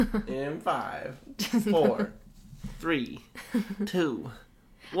In 5, 4, 3, 2,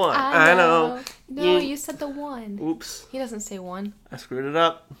 1. I know. No, you said the 1. Oops. He doesn't say 1. I screwed it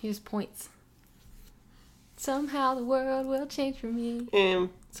up. He just points. Somehow the world will change for me. And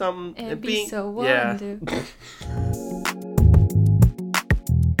be so wonderful. Yeah.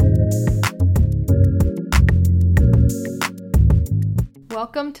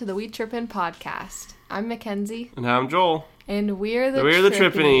 Welcome to the We Trippin' podcast. I'm Mackenzie. And I'm Joel. And we're the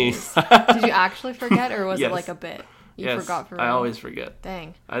Trippinies. Did you actually forget, or was Yes. it like a bit? You Yes, forgot for real? I always forget.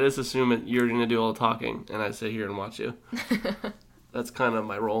 Dang. I just assume that you're going to do all the talking, and I sit here and watch you. That's kind of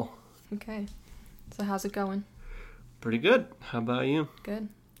my role. Okay. So how's it going? Pretty good. How about you? Good.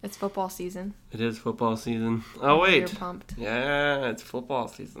 It's football season. It is football season. Oh, wait. You're pumped. Yeah, it's football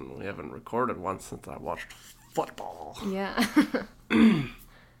season. We haven't recorded once since I watched football. Yeah.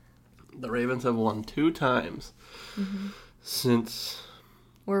 The Ravens have won 2 times since...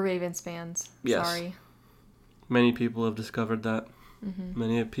 We're Ravens fans. Yes. Sorry. Many people have discovered that.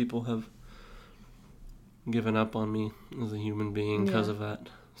 Many people have given up on me as a human being because of that.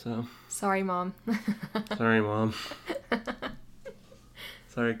 So Sorry, Mom. sorry, Mom.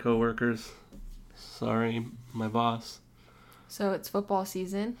 Sorry, coworkers. Sorry, my boss. So it's football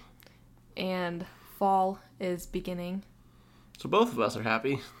season, and fall is beginning. So both of us are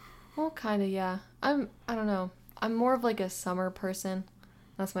happy. Well, kind of, yeah. I don't know. I'm more of like a summer person.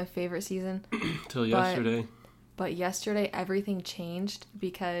 That's my favorite season. Till yesterday. But yesterday, everything changed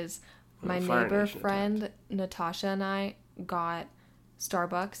because my Fire neighbor Nation friend, Natasha, and I got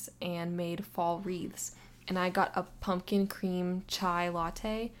Starbucks and made fall wreaths. And I got a pumpkin cream chai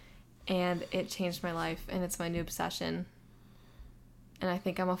latte, and it changed my life, and it's my new obsession. And I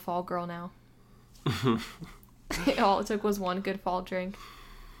think I'm a fall girl now. All it took was one good fall drink.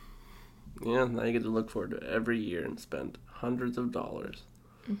 Yeah, now you get to look forward to it every year and spend hundreds of dollars.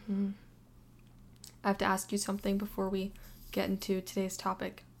 I have to ask you something before we get into today's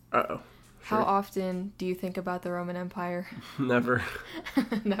topic. Uh-oh. Sure. How often do you think about the Roman Empire? Never.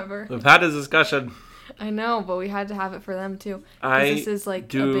 Never. We've had this discussion. I know, but we had to have it for them too. Because this is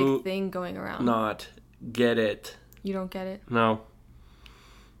like a big thing going around. Not get it. You don't get it? No.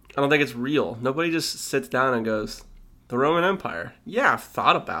 I don't think it's real. Nobody just sits down and goes, the Roman Empire. Yeah, I've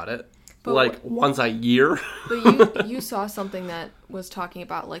thought about it. But like once a year. But you saw something that was talking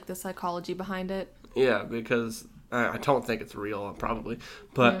about like the psychology behind it. Yeah, because I don't think it's real, probably.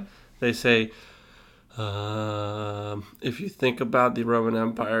 But they say, if you think about the Roman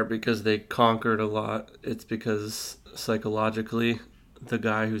Empire because they conquered a lot, it's because psychologically the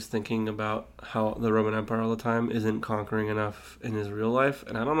guy who's thinking about how the Roman Empire all the time isn't conquering enough in his real life.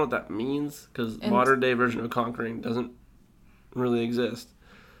 And I don't know what that means because modern day version of conquering doesn't really exist.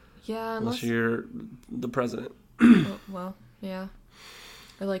 Yeah, unless you're the president. Well, yeah.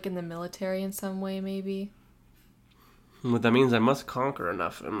 Or like in the military in some way, maybe. What that means, I must conquer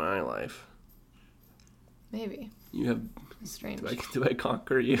enough in my life. Maybe. You have... Strange. Do I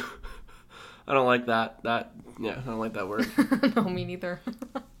conquer you? I don't like that. I don't like that word. No, me neither.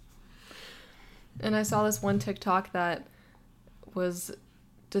 And I saw this one TikTok that was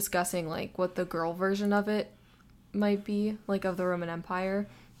discussing like what the girl version of it might be, like of the Roman Empire.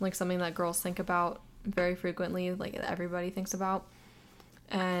 Like something that girls think about very frequently, like everybody thinks about.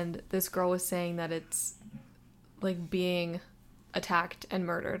 And this girl was saying that it's like being attacked and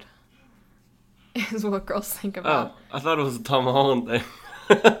murdered is what girls think about. Oh, I thought it was a Tom Holland thing.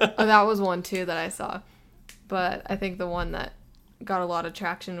 Oh, that was one too that I saw. But I think the one that got a lot of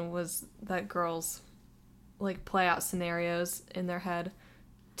traction was that girls like play out scenarios in their head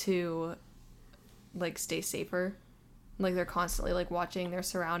to like stay safer. Like they're constantly like watching their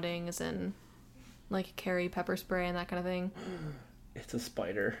surroundings and like carry pepper spray and that kind of thing. It's a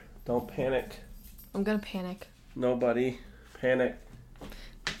spider. Don't panic. I'm gonna panic. Nobody panic.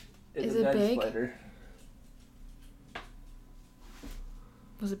 Is it big? Spider.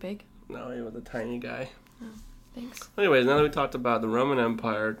 Was it big? No, he was a tiny guy. Oh, thanks. Anyways, now that we talked about the Roman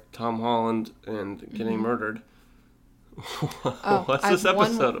Empire, Tom Holland, and getting murdered. What's this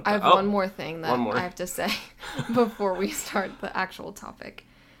episode about? I have one more thing that I have to say before we start the actual topic.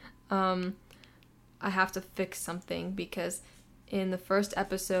 I have to fix something because in the first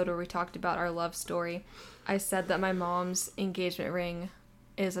episode where we talked about our love story, I said that my mom's engagement ring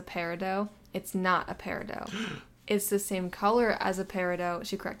is a peridot. It's not a peridot. It's the same color as a peridot.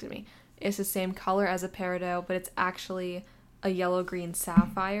 She corrected me. It's the same color as a peridot, but it's actually a yellow-green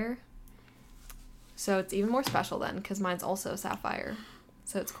sapphire. So it's even more special then, because mine's also sapphire.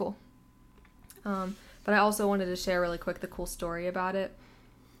 So it's cool. But I also wanted to share really quick the cool story about it.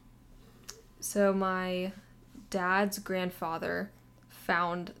 So my dad's grandfather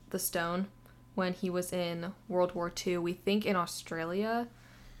found the stone when he was in World War II, we think in Australia,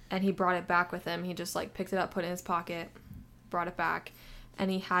 and he brought it back with him. He just like picked it up, put it in his pocket, brought it back, and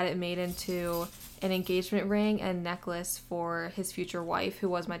he had it made into an engagement ring and necklace for his future wife, who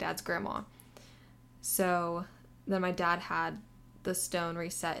was my dad's grandma. So then my dad had the stone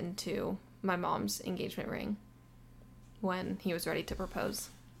reset into my mom's engagement ring when he was ready to propose.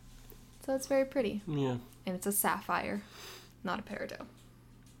 So it's very pretty. Yeah. And it's a sapphire, not a peridot.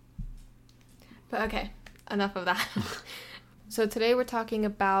 But okay, enough of that. So today we're talking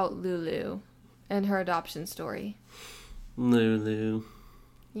about Lulu and her adoption story. Lulu.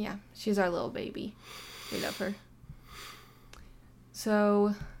 Yeah, she's our little baby. We love her.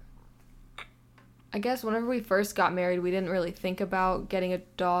 So, I guess whenever we first got married, we didn't really think about getting a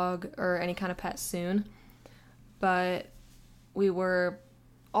dog or any kind of pet soon. But we were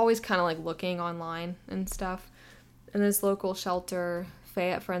always kind of like looking online and stuff. And this local shelter,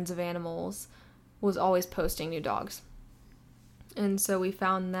 Fayette Friends of Animals, was always posting new dogs. And so we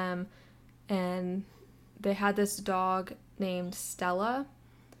found them, and they had this dog named Stella,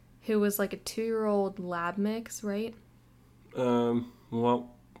 who was like a 2-year-old lab mix, right? Well,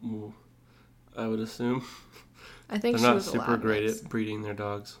 I would assume. I think they're she not was a lab super great mix. at breeding their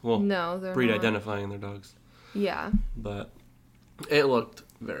dogs. Well, no, they're breed not. identifying their dogs. Yeah. But it looked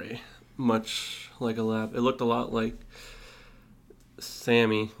very much like a lab. It looked a lot like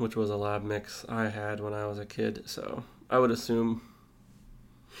Sammy, which was a lab mix I had when I was a kid. So I would assume.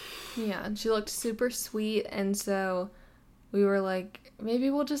 Yeah, and she looked super sweet, and so we were like, maybe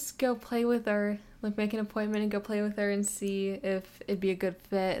we'll just go play with her, like make an appointment and go play with her and see if it'd be a good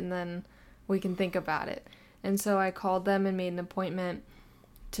fit, and then we can think about it. And so I called them and made an appointment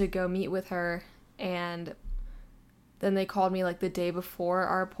to go meet with her, and then they called me like the day before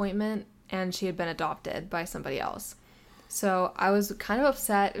our appointment, and she had been adopted by somebody else. So I was kind of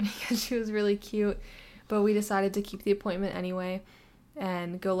upset because she was really cute, but we decided to keep the appointment anyway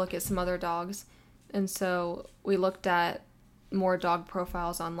and go look at some other dogs. And so we looked at more dog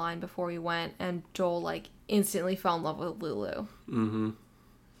profiles online before we went, and Joel like instantly fell in love with Lulu. Mm-hmm.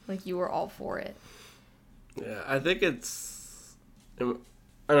 Like you were all for it. Yeah, I think it's, I don't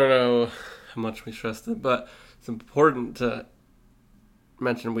know how much we stressed it, but it's important to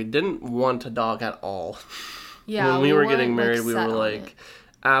mention we didn't want a dog at all. Yeah, when we were getting married, like, we were like,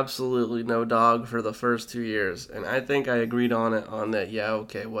 absolutely no dog for the first 2 years. And I think I agreed on that, yeah,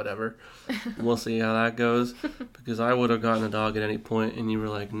 okay, whatever. We'll see how that goes. Because I would have gotten a dog at any point, and you were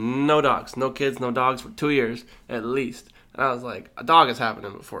like, no dogs, no kids, no dogs for 2 years at least. And I was like, a dog is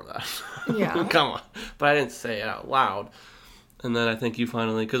happening before that. Yeah. Come on. But I didn't say it out loud. And then I think you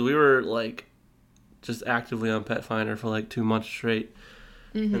finally, because we were like just actively on Pet Finder for like 2 months straight.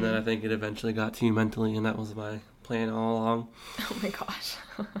 Mm-hmm. And then I think it eventually got to you mentally, and that was my plan all along. Oh my gosh.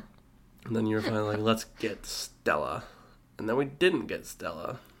 And then you were finally like, let's get Stella. And then we didn't get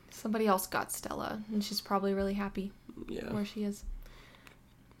Stella. Somebody else got Stella, and she's probably really happy where she is.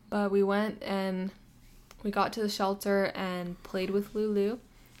 But we went and we got to the shelter and played with Lulu.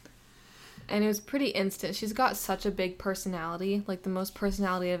 And it was pretty instant. She's got such a big personality, like the most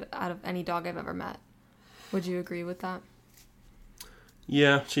personality out of any dog I've ever met. Would you agree with that?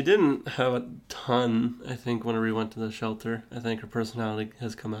 Yeah, she didn't have a ton, I think, whenever we went to the shelter. I think her personality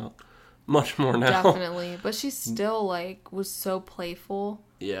has come out much more now. Definitely. But she still, like, was so playful.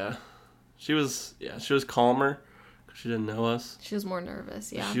 Yeah. She was calmer because she didn't know us. She was more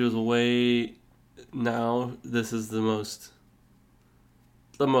nervous, yeah. She was now, this is the most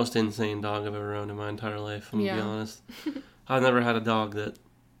insane dog I've ever owned in my entire life, I'm going to be honest. I've never had a dog that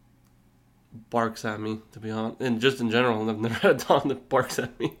barks at me, to be honest. And just in general, I've never had a dog that barks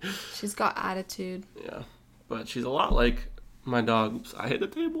at me. She's got attitude. Yeah. But she's a lot like my dog. Oops, I hit the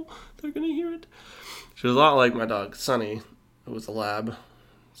table. They're going to hear it. She was a lot like my dog, Sunny, who was a lab.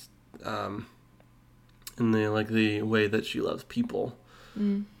 In the way that she loves people.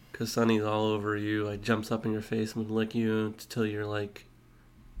 Because Sunny's all over you, like jumps up in your face and would lick you until you're like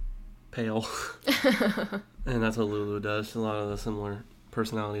pale. And that's what Lulu does. A lot of the similar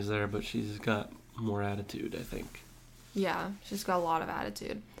personalities there, but she's got more attitude, I think. Yeah, she's got a lot of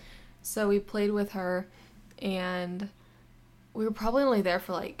attitude. So we played with her, and we were probably only there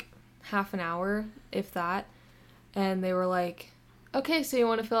for like half an hour, if that. And they were like, okay, so you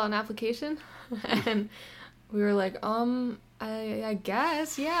want to fill out an application? And we were like, I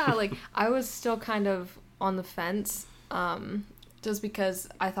guess, yeah. Like, I was still kind of on the fence, just because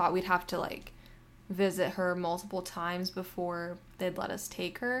I thought we'd have to, like, visit her multiple times before they'd let us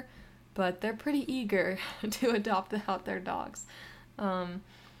take her. But they're pretty eager to adopt out their dogs.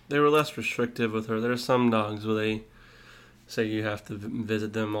 They were less restrictive with her. There are some dogs where they say you have to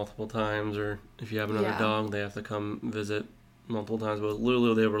visit them multiple times, or if you have another dog, they have to come visit multiple times. But with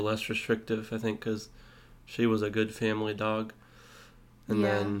Lulu, they were less restrictive, I think, because she was a good family dog, and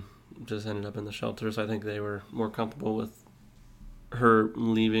then just ended up in the shelter. So I think they were more comfortable with her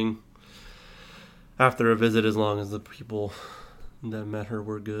leaving after a visit, as long as the people that met her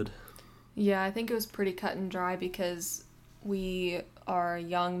were good. Yeah, I think it was pretty cut and dry because we are a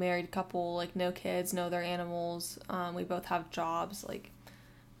young married couple, like no kids, no other animals. We both have jobs. Like,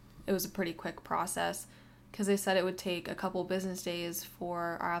 it was a pretty quick process because they said it would take a couple business days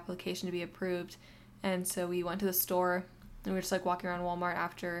for our application to be approved. And so we went to the store and we were just like walking around Walmart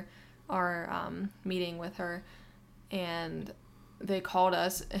after our meeting with her, and they called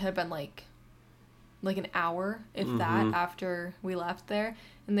us. It had been like an hour, if that, after we left there.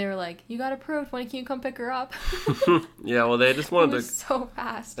 And they were like, you got approved. When can you come pick her up? Yeah, well, they just wanted to... so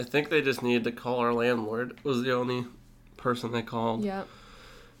fast. I think they just needed to call our landlord. Was the only person they called. Yep.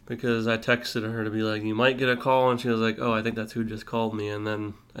 Because I texted her to be like, you might get a call. And she was like, oh, I think that's who just called me. And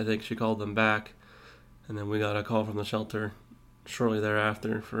then I think she called them back. And then we got a call from the shelter shortly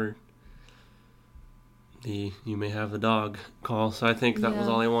thereafter for the you may have the dog call. So I think that was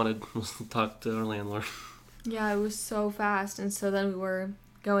all they wanted, was to talk to our landlord. Yeah, it was so fast. And so then we were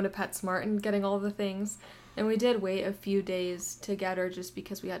going to PetSmart and getting all the things. And we did wait a few days to get her just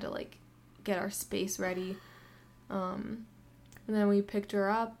because we had to, like, get our space ready. And then we picked her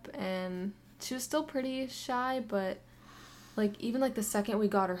up, and she was still pretty shy, but, like, even, like, the second we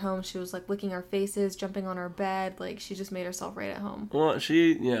got her home, she was, like, licking our faces, jumping on our bed. Like, she just made herself right at home. Well,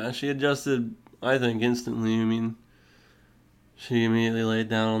 she adjusted, I think, instantly. I mean, she immediately laid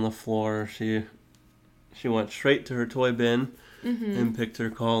down on the floor. She went straight to her toy bin and picked her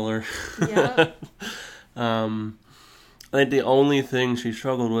collar. Yeah. I think the only thing she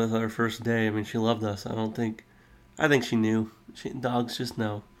struggled with our first day, I mean, she loved us. I think she knew. Dogs just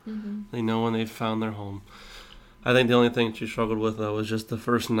know. They know when they've found their home. I think the only thing she struggled with, though, was just the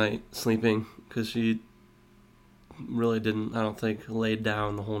first night sleeping, because she really didn't, I don't think, lay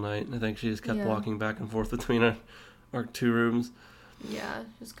down the whole night. I think she just kept walking back and forth between our two rooms. Yeah,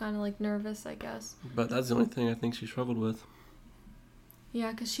 just kind of, like, nervous, I guess. But that's the only thing I think she struggled with.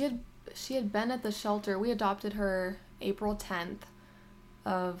 Yeah, because she had been at the shelter. We adopted her April 10th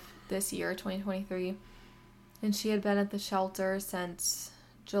of this year, 2023. And she had been at the shelter since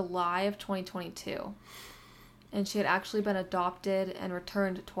July of 2022. And she had actually been adopted and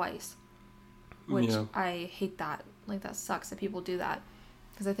returned twice. Which I hate that. Like, that sucks that people do that.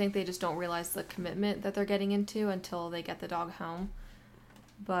 Because I think they just don't realize the commitment that they're getting into until they get the dog home.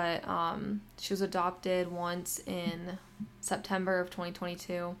 But she was adopted once in September of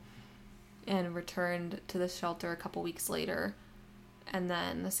 2022 and returned to the shelter a couple weeks later. And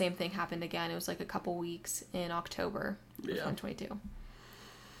then the same thing happened again. It was like a couple weeks in October of 2022.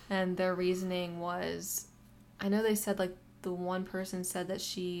 And their reasoning was, I know they said, like, the one person said that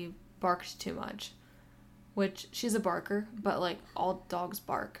she barked too much. Which, she's a barker, but, like, all dogs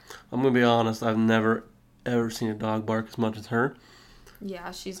bark. I'm going to be honest, I've never, ever seen a dog bark as much as her.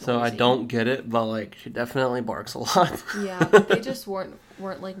 Yeah, she's so noisy. I don't get it, but, like, she definitely barks a lot. Yeah, but they just weren't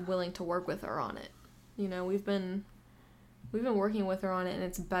like willing to work with her on it. You know, we've been working with her on it, and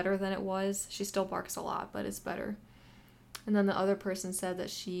it's better than it was. She still barks a lot, but it's better. And then the other person said that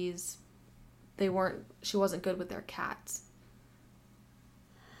she wasn't good with their cats.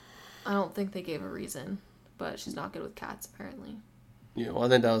 I don't think they gave a reason, but she's not good with cats apparently. Yeah, well, I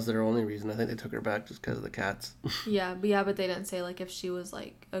think that was their only reason. I think they took her back just because of the cats. Yeah, but they didn't say, like, if she was,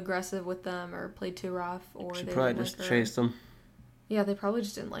 like, aggressive with them or played too rough, or she they probably didn't just like her. Chased them. Yeah, they probably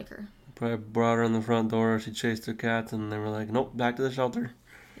just didn't like her. Probably brought her in the front door. She chased her cats, and they were like, "Nope, back to the shelter."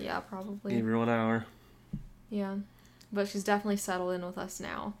 Yeah, probably. Gave her 1 hour. Yeah, but she's definitely settled in with us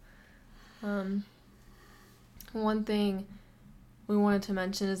now. One thing we wanted to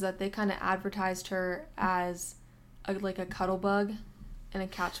mention is that they kind of advertised her as a cuddle bug and a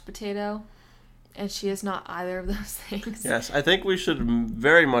couch potato, and she is not either of those things. Yes, I think we should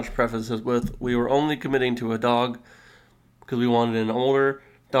very much preface this with, we were only committing to a dog because we wanted an older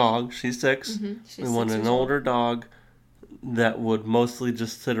dog. She's 6. We wanted an older dog that would mostly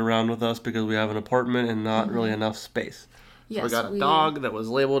just sit around with us because we have an apartment and not really enough space. Yes, so we got a dog that was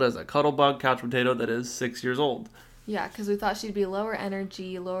labeled as a cuddle bug couch potato that is 6 years old. Yeah, because we thought she'd be lower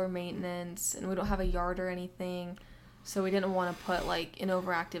energy, lower maintenance, and we don't have a yard or anything. So we didn't want to put, like, an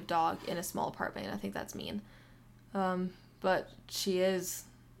overactive dog in a small apartment. I think that's mean. But she is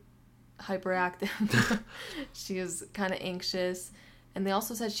hyperactive. She is kind of anxious. And they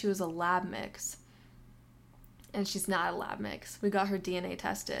also said she was a lab mix. And she's not a lab mix. We got her DNA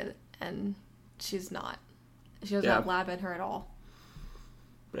tested, and she's not. She doesn't have lab in her at all.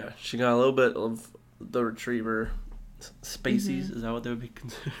 Yeah, she got a little bit of the retriever species. Is that what they would be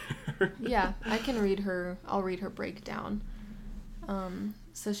considered? Yeah, I can read her. I'll read her breakdown.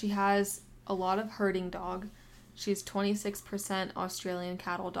 So she has a lot of herding dog. She's 26% Australian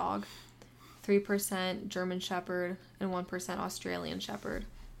cattle dog, 3% German Shepherd, and 1% Australian Shepherd.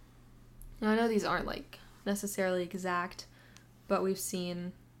 Now, I know these aren't like necessarily exact, but we've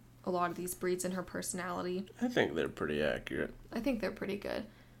seen a lot of these breeds in her personality. I think they're pretty accurate. I think they're pretty good.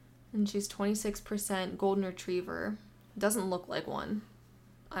 And she's 26% golden retriever. Doesn't look like one,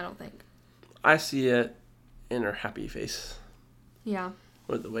 I don't think. I see it in her happy face. Yeah.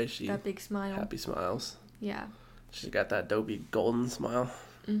 With the way she... That big smile. Happy smiles. Yeah. She's got that dopey golden smile.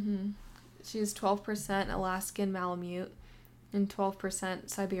 Mm-hmm. She's 12% Alaskan Malamute and 12%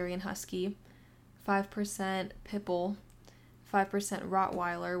 Siberian Husky, 5% Pipple, 5%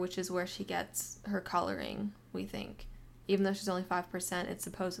 Rottweiler, which is where she gets her coloring, we think. Even though she's only 5%, it's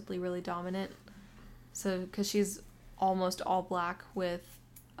supposedly really dominant. So, because she's almost all black with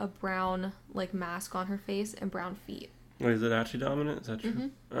a brown, like, mask on her face and brown feet. Wait, is it actually dominant? Is that true? Mm-hmm.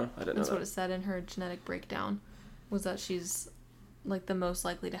 Oh, I didn't know that. That's what it said in her genetic breakdown, was that she's, like, the most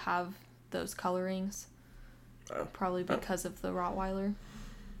likely to have those colorings. Oh. Probably because of the Rottweiler.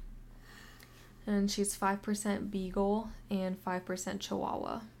 And she's 5% Beagle and 5%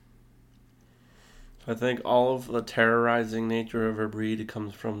 Chihuahua. I think all of the terrorizing nature of her breed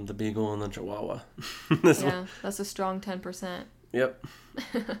comes from the Beagle and the Chihuahua. Yeah, that's a strong 10%. Yep.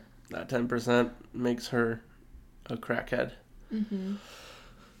 That 10% makes her a crackhead. Mm-hmm.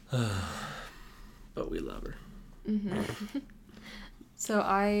 But we love her. Mm-hmm. So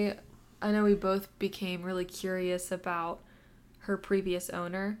I know we both became really curious about her previous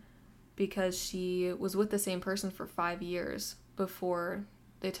owner because she was with the same person for 5 years before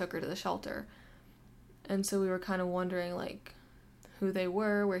they took her to the shelter. And so we were kind of wondering, like, who they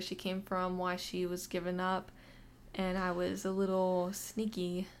were, where she came from, why she was given up. And I was a little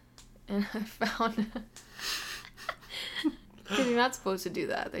sneaky, and I found... Because you're not supposed to do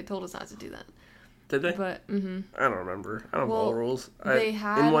that. They told us not to do that. Did they? But, I don't remember. I don't follow rules.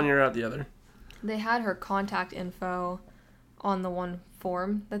 In one, you're out the other. They had her contact info on the one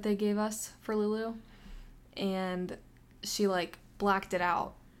form that they gave us for Lulu. And she, like, blacked it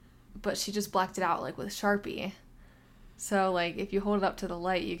out. But she just blacked it out, like, with Sharpie. So, like, if you hold it up to the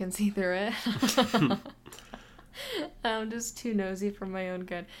light, you can see through it. I'm just too nosy for my own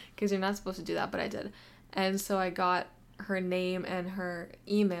good. Because you're not supposed to do that, but I did. And so I got her name and her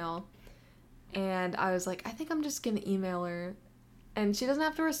email. And I was like, I think I'm just going to email her. And she doesn't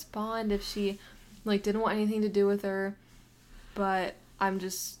have to respond if she, like, didn't want anything to do with her. But I'm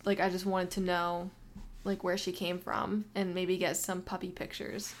just, like, I just wanted to know, like, where she came from. And maybe get some puppy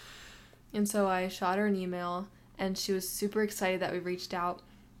pictures. And so I shot her an email. And she was super excited that we reached out.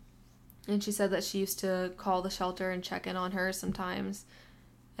 And she said that she used to call the shelter and check in on her sometimes.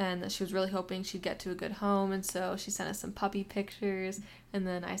 And that she was really hoping she'd get to a good home. And so she sent us some puppy pictures. And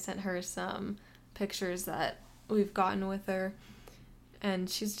then I sent her some pictures that we've gotten with her. And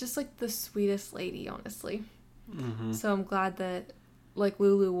she's just, like, the sweetest lady, honestly. Mm-hmm. So I'm glad that, like,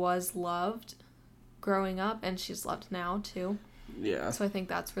 Lulu was loved growing up. And she's loved now, too. Yeah. So I think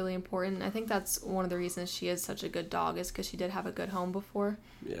that's really important. I think that's one of the reasons she is such a good dog is because she did have a good home before.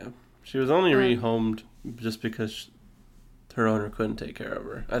 Yeah. She was only rehomed just because her owner couldn't take care of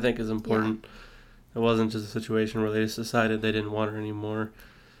her. I think is important. Yeah. It wasn't just a situation where they just decided they didn't want her anymore.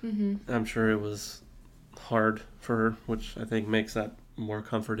 Mm-hmm. I'm sure it was hard for her, which I think makes that more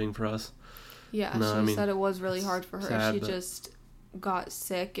comforting for us. Yeah, she said it was really hard for her. Sad, she just got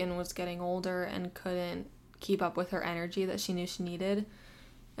sick and was getting older and couldn't keep up with her energy that she knew she needed.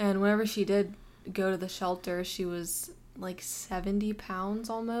 And whenever she did go to the shelter, she was like 70 pounds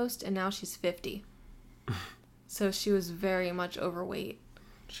almost, and now she's 50. So she was very much overweight.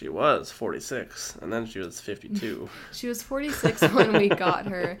 She was 46, and then she was 52. She was 46 when we got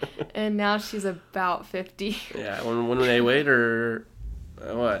her, and now she's about 50. Yeah, when they weighed her,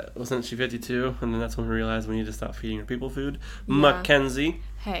 what, wasn't she 52? And then that's when we realized we need to stop feeding her people food. Yeah. Mackenzie.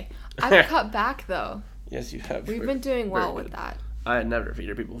 Hey, I've cut back, though. Yes, you have. We've been doing well with that. I never feed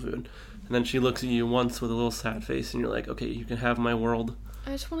her people food. And then she looks at you once with a little sad face, and you're like, okay, you can have my world.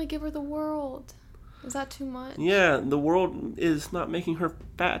 I just want to give her the world. Is that too much? Yeah, the world is not making her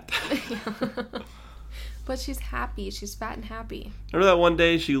fat. But she's happy. She's fat and happy. Remember that one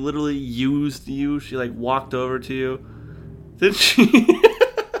day she literally used you? She, like, walked over to you. Did she?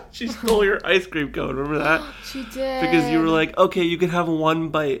 She's stole your ice cream cone. Remember that? She did. Because you were like, okay, you can have one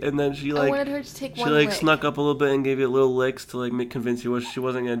bite, and then she I wanted her to take one lick. Snuck up a little bit and gave you little licks to convince you she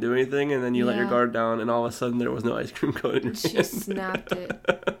wasn't gonna do anything, and then you let your guard down, and all of a sudden there was no ice cream cone in your hand. She snapped it.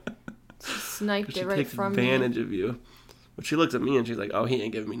 She sniped it right from me. She takes advantage of you. But she looks at me and she's like, oh, he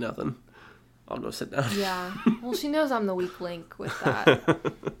ain't giving me nothing. I'll go sit down. Yeah. Well, she knows I'm the weak link with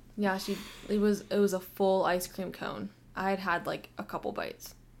that. Yeah, it was a full ice cream cone. I had a couple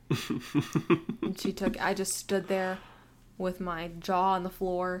bites. And I just stood there with my jaw on the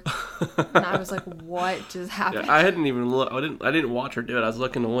floor. And I was like, what just happened? Yeah, I hadn't even looked. I didn't watch her do it. I was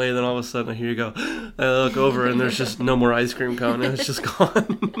looking away, then all of a sudden, here you go. I look over and there's just no more ice cream cone. It was just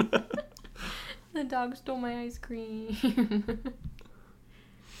gone. The dog stole my ice cream.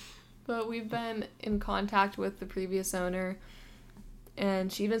 But we've been in contact with the previous owner,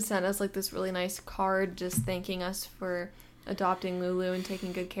 and she even sent us this really nice card just thanking us for adopting Lulu and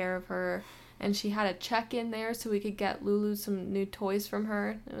taking good care of her. And she had a check in there so we could get Lulu some new toys from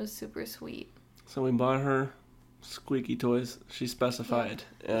her. It was super sweet. So we bought her squeaky toys. She specified.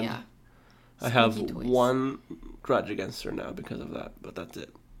 Yeah. And yeah. I have one grudge against her now because of that, but that's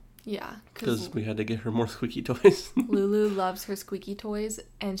it. Yeah. Because we had to get her more squeaky toys. Lulu loves her squeaky toys,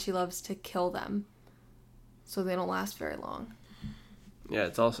 and she loves to kill them. So they don't last very long. Yeah,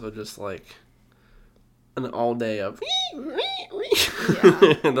 it's also just an all day of... Yeah.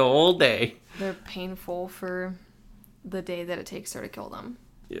 The whole day. They're painful for the day that it takes her to kill them.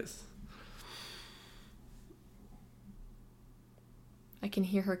 Yes. I can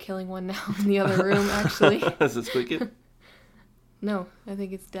hear her killing one now in the other room, actually. Is it squeaking? No, I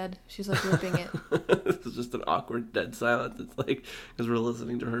think it's dead. She's ripping it. This is just an awkward dead silence. It's because we're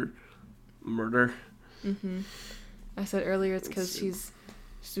listening to her murder. Mm-hmm. I said earlier it's because she's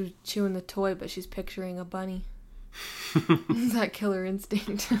chewing the toy, but she's picturing a bunny. It's that killer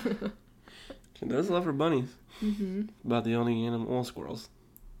instinct. She does love her bunnies. Mm-hmm. About the only animal. Well, squirrels.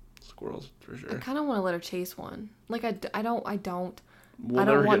 Squirrels, for sure. I kind of want to let her chase one. I don't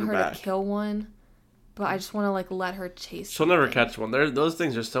We'll want her to kill one. But I just want to, let her chase She'll never catch one. Those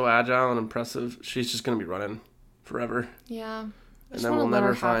things are so agile and impressive. She's just going to be running forever. Yeah. And then we'll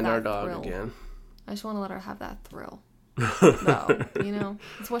never find our dog again. I just want to let her have that thrill. No,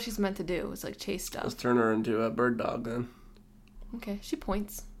 it's what she's meant to do. It's chase stuff. Let's turn her into a bird dog then. Okay, she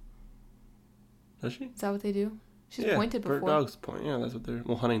points. Does she? Is that what they do? She's pointed before. Bird dogs point. Yeah, that's what they're...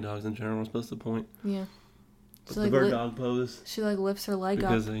 Well, hunting dogs in general are supposed to point. Yeah. The bird dog pose. She lifts her leg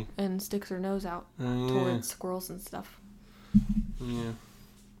up and sticks her nose out towards squirrels and stuff. Yeah.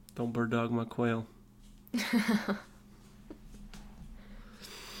 Don't bird dog my quail.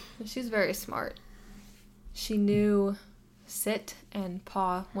 She's very smart. She knew sit and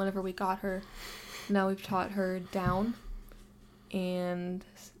paw whenever we got her. Now we've taught her down and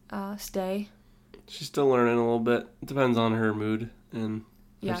stay. She's still learning a little bit. It depends on her mood and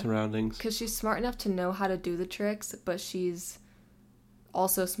her surroundings. Because she's smart enough to know how to do the tricks, but she's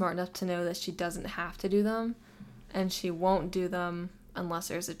also smart enough to know that she doesn't have to do them, and she won't do them unless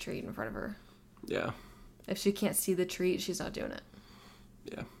there's a treat in front of her. Yeah. If she can't see the treat, she's not doing it.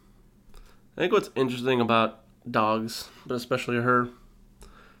 Yeah. I think what's interesting about dogs, but especially her,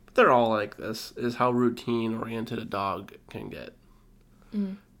 but they're all like this, is how routine-oriented a dog can get.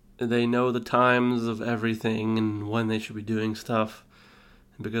 Mm. They know the times of everything and when they should be doing stuff.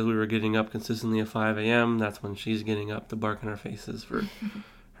 And because we were getting up consistently at 5 a.m., that's when she's getting up to bark in our faces for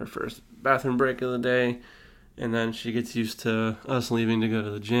her first bathroom break of the day. And then she gets used to us leaving to go to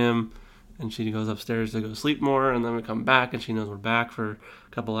the gym. And she goes upstairs to go sleep more. And then we come back and she knows we're back for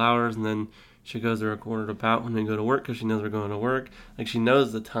a couple hours. And then she goes to record about when we go to work because she knows we're going to work. She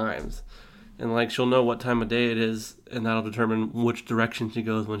knows the times. And she'll know what time of day it is, and that'll determine which direction she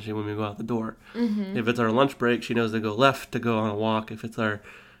goes when we go out the door. Mm-hmm. If it's our lunch break, she knows to go left to go on a walk. If it's our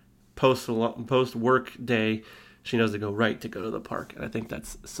post work day, she knows to go right to go to the park. And I think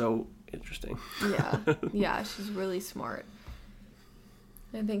that's so interesting. Yeah, she's really smart.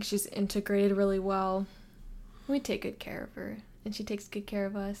 I think she's integrated really well. We take good care of her, and she takes good care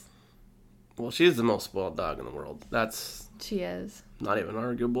of us. Well, she's the most spoiled dog in the world. She is. Not even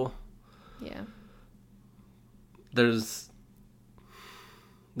arguable. Yeah. There's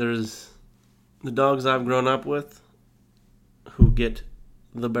the dogs I've grown up with who get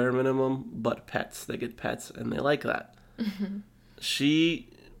the bare minimum, but pets. They get pets, and they like that. Mm-hmm.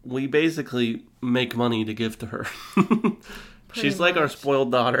 We basically make money to give to her. She's like our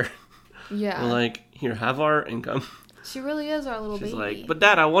spoiled daughter. Yeah. We're like, here, have our income. She really is our little baby. She's like, but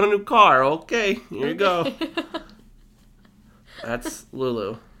Dad, I want a new car. Okay, here you go. That's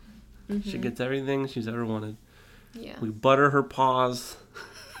Lulu. Mm-hmm. She gets everything she's ever wanted. Yeah. We butter her paws.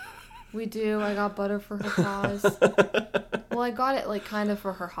 We do. I got butter for her paws. Well, I got it like kind of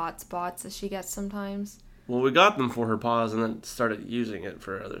for her hot spots that she gets sometimes. Well, we got them for her paws and then started using it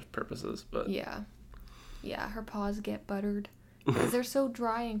for other purposes, but... Yeah. Yeah, her paws get buttered. Because they're so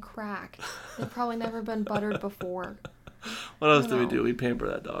dry and cracked. They've probably never been buttered before. What else do we do? We pamper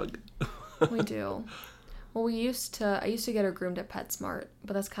that dog. We do. Well, I used to get her groomed at PetSmart,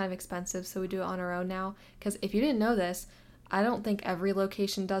 but that's kind of expensive, so we do it on our own now. Because if you didn't know this, I don't think every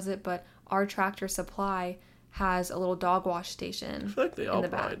location does it, but our Tractor Supply has a little dog wash station. I feel like they all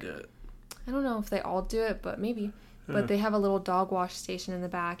probably do it. I don't know if they all do it, but maybe. But they have a little dog wash station in the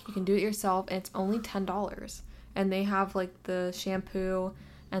back. You can do it yourself, and it's only $10. And they have, like, the shampoo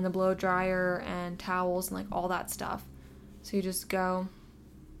and the blow dryer and towels and, like, all that stuff. So you just go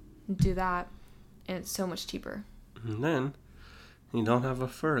and do that, and it's so much cheaper. And then you don't have a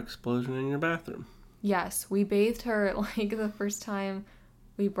fur explosion in your bathroom. Yes, we bathed her, like, the first time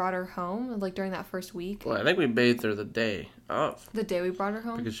we brought her home, like, during that first week. Well, I think we bathed her the day of. The day we brought her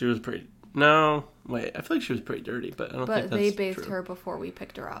home? Because she was pretty... No, wait, I feel like she was pretty dirty, but I don't think that's true. But they bathed her before we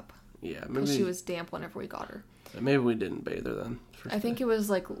picked her up. Yeah, maybe... Because she was damp whenever we got her. Maybe we didn't bathe her then. I think it was,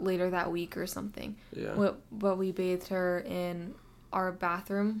 like, later that week or something. Yeah. But we bathed her in our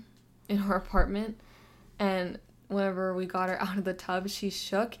bathroom in our apartment, and whenever we got her out of the tub, she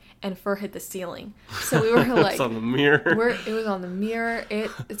shook and fur hit the ceiling. So we were like... It's on the mirror. It was on the mirror.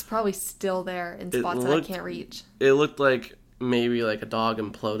 It's probably still there in spots that I can't reach. It looked like maybe like a dog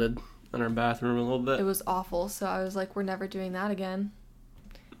imploded in our bathroom a little bit. It was awful, so I was like, we're never doing that again.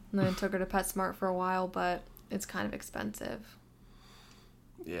 And then I took her to PetSmart for a while, but it's kind of expensive.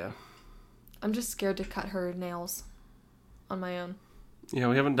 Yeah. I'm just scared to cut her nails on my own. Yeah,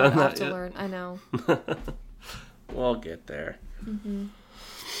 we haven't done that yet. I'll have to learn. I know. We'll get there. Mm-hmm.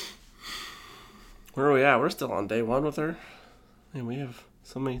 Where are we at? We're still on day 1 with her. And we have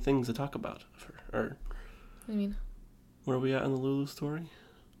so many things to talk about. What do you mean? Where are we at in the Lulu story?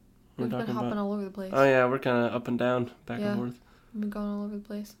 We've been hopping all over the place. Oh, yeah, we're kind of up and down, back and forth. We've been going all over the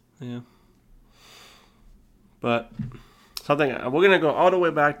place. Yeah. But something, we're going to go all the way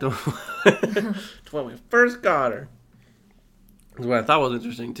back to, to when we first got her. What I thought was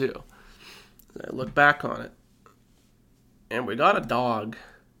interesting, too. I look back on it. And we got a dog.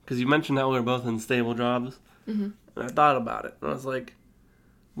 Because you mentioned how we were both in stable jobs. Mm-hmm. And I thought about it. And I was like,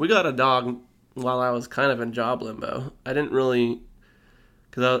 we got a dog while I was kind of in job limbo. I didn't really...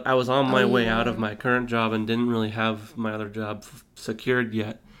 Because I was on my way out of my current job and didn't really have my other job secured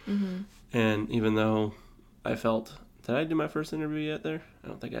yet. Mm-hmm. And even though I felt... Did I do my first interview yet there? I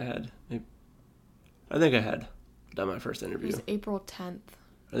don't think I had. I think I had done my first interview. It was April 10th.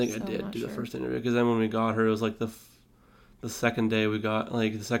 I think I did do the first interview. Because then when we got her, it was like the second day we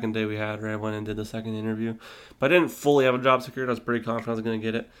had her, I went and did the second interview. But I didn't fully have a job secured. I was pretty confident I was going to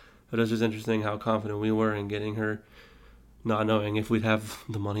get it. But it was just interesting how confident we were in getting her, not knowing if we'd have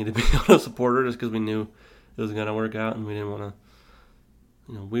the money to be able to support her, just because we knew it was going to work out and we didn't want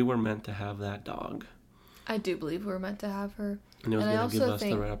to, we were meant to have that dog. I do believe we were meant to have her. And it was going to give us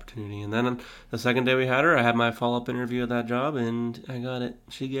the right opportunity. And then the second day we had her, I had my follow-up interview at that job, and I got it.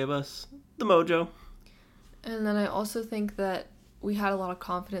 She gave us the mojo. And then I also think that we had a lot of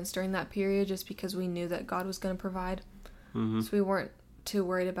confidence during that period just because we knew that God was going to provide. Mm-hmm. So we weren't too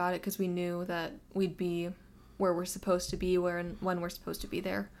worried about it because we knew that we'd be where we're supposed to be, when we're supposed to be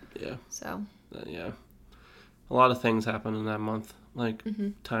there. Yeah. So. Yeah. A lot of things happened in that month. Like,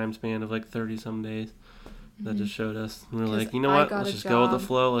 time span of like 30-some days. That just showed us. And we were like, you know what? Let's just go with the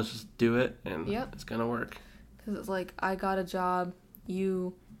flow. Let's just do it. And it's going to work. Because it's like, I got a job.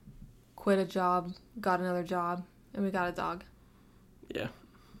 You quit a job. Got another job. And we got a dog. Yeah.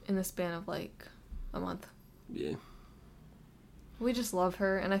 In the span of like a month. Yeah. We just love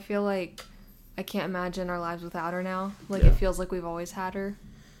her. And I feel like I can't imagine our lives without her now. Like, it feels like we've always had her.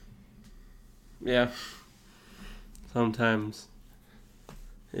 Yeah. Sometimes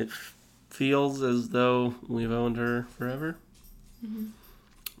it feels as though we've owned her forever. Mm-hmm.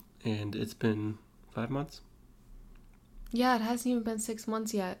 And it's been 5 months. Yeah, it hasn't even been 6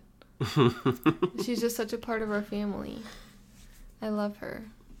 months yet. She's just such a part of our family. I love her.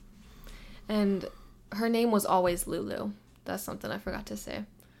 And her name was always Lulu. That's something I forgot to say.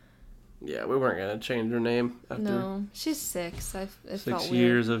 Yeah, we weren't going to change her name after... No, she's 6. It felt 6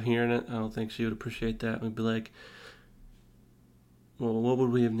 years of hearing it. I don't think she would appreciate that. We'd be like, well, what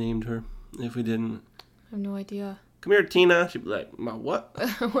would we have named her if we didn't? I have no idea. Come here, Tina. She'd be like, my what?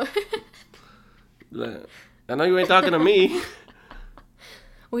 What? Like, I know you ain't talking to me.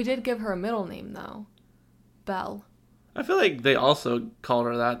 We did give her a middle name, though. Belle. I feel like they also called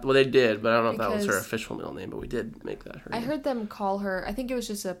her that. Well, they did, but I don't know if that was her Because official middle name, but we did make that her I name. heard them call her, I think it was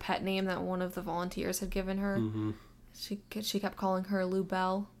just a pet name that one of the volunteers had given her. Mm-hmm. She kept calling her Lou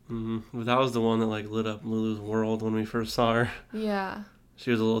Bell. Mm-hmm. But that was the one that like lit up Lulu's world when we first saw her. Yeah.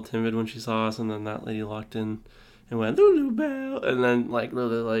 She was a little timid when she saw us, and then that lady walked in and went, Lulu Bell, and then like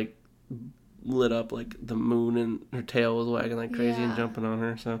Lulu like lit up like the moon, and her tail was wagging like crazy and jumping on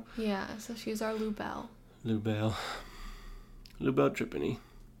her. So yeah, so she's our Lou Bell. Lou Bell Trippany. I'm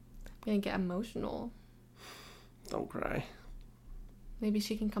gonna get emotional. Don't cry. Maybe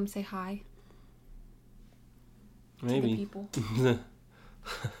she can come say hi. Maybe. To the people.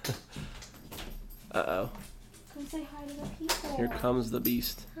 Uh-oh. Come say hi to the people. Here comes the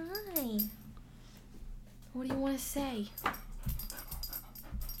beast. Hi. What do you want to say?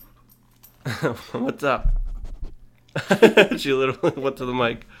 What's up? She literally went to the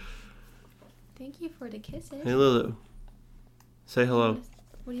mic. Thank you for the kisses. Hey, Lulu. Say hello.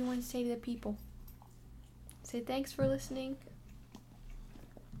 What do you want to say to the people? Say thanks for listening.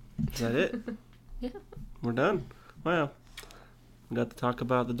 Is that it? Yeah. We're done. Wow. We got to talk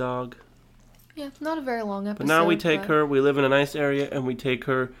about the dog. Yeah, not a very long episode. But now we take her, we live in a nice area, and we take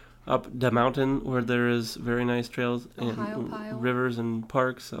her up the mountain where there is very nice trails and rivers and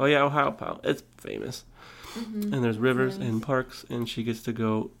parks. Oh yeah, Ohio Pile. It's famous. Mm-hmm. And there's rivers and parks, and she gets to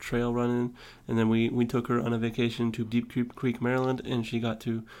go trail running. And then we took her on a vacation to Deep Creek, Maryland, and she got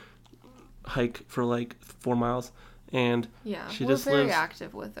to hike for like 4 miles. And yeah, she we're just very lives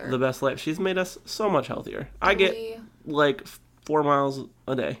active with her. The best life. She's made us so much healthier. I get like 4 miles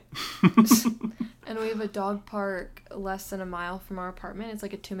a day. And we have a dog park less than a mile from our apartment. It's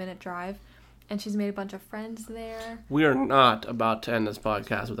like a 2-minute drive. And she's made a bunch of friends there. We are not about to end this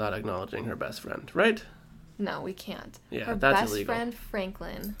podcast without acknowledging her best friend, right? No, we can't. Yeah, her that's best illegal. friend,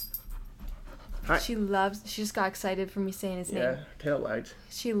 Franklin. Hi. She just got excited for me saying his name. Yeah, tail wagged.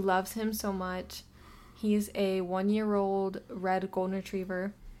 She loves him so much. He's a 1-year-old red golden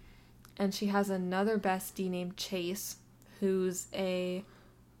retriever. And she has another bestie named Chase, who's a...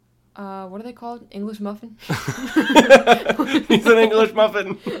 what are they called? English muffin? He's an English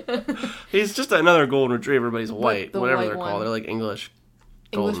muffin. He's just another golden retriever, but he's white. Whatever they're called. They're like English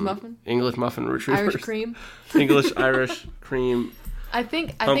muffin? English muffin retrievers. Irish cream? English Irish cream. I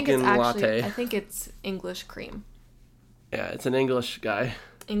think it's actually latte. I think it's English cream. Yeah, it's an English guy.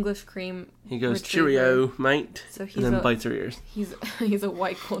 English cream. He goes, retriever. Cheerio, mate. So and then bites her ears. He's a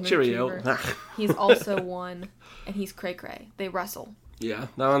white golden Cheerio. retriever. He's also one, and he's cray cray. They wrestle. Yeah,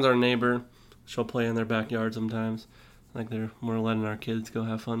 that one's our neighbor. She'll play in their backyard sometimes. Like we're letting our kids go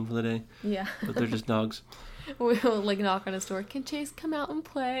have fun for the day. Yeah. But they're just dogs. We'll like knock on his door. Can Chase come out and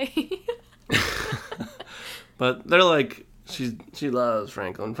play? But they're like, she loves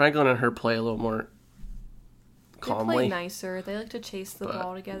Franklin. Franklin and her play a little more calmly. They play nicer. They like to chase the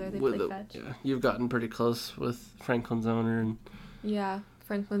ball together. They play fetch. Yeah, you've gotten pretty close with Franklin's owner. And yeah,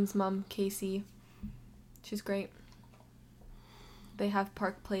 Franklin's mom, Casey. She's great. They have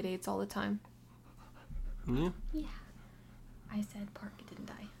park play dates all the time. Yeah? Yeah. I said park,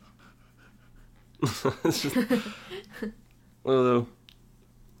 didn't I? Lulu,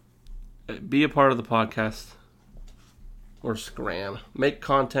 be a part of the podcast. Or scram. Make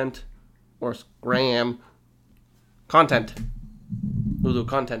content. Or scram. Content. Lulu,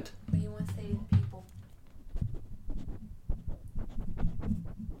 content. What do you want to say to the people?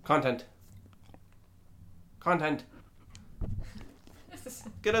 Content. Content.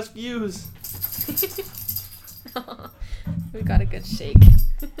 Get us views. We got a good shake.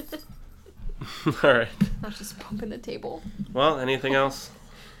 All right. Not just bumping the table. Well, anything else?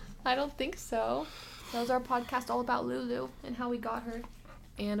 I don't think so. That was our podcast all about Lulu and how we got her.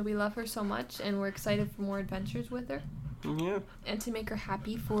 And we love her so much, and we're excited for more adventures with her. Yeah. And to make her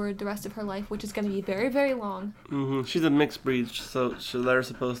happy for the rest of her life, which is going to be very, very long. Mm-hmm. She's a mixed breed, so they're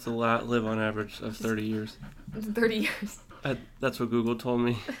supposed to live on average of 30 years. 30 years. That's what Google told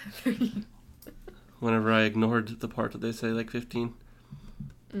me. Whenever I ignored the part that they say like 15.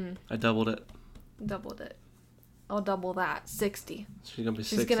 I doubled it. I'll double that. 60. She's going to be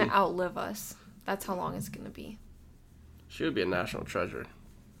 60. She's going to outlive us. That's how long it's going to be. She would be a national treasure.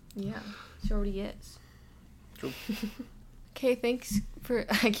 Yeah, she already is. True. Okay, thanks for...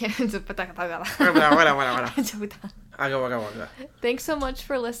 I can't... Thanks so much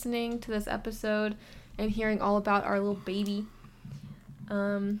for listening to this episode and hearing all about our little baby.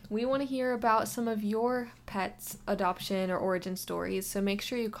 We want to hear about some of your pets' adoption or origin stories, so make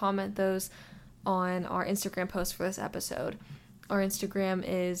sure you comment those on our Instagram post for this episode. Our Instagram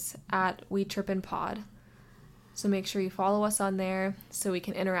is @WeTrippinPod. So make sure you follow us on there so we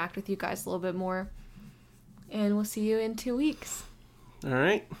can interact with you guys a little bit more. And we'll see you in 2 weeks. All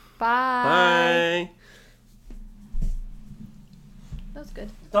right. Bye. Bye. That was good.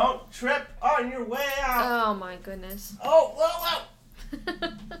 Don't trip on your way out. Oh my goodness. Oh, whoa, whoa.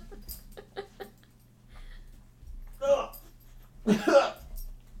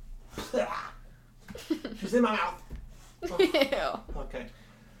 She's in my mouth. Oh. Ew. Okay.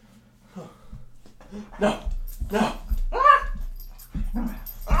 No.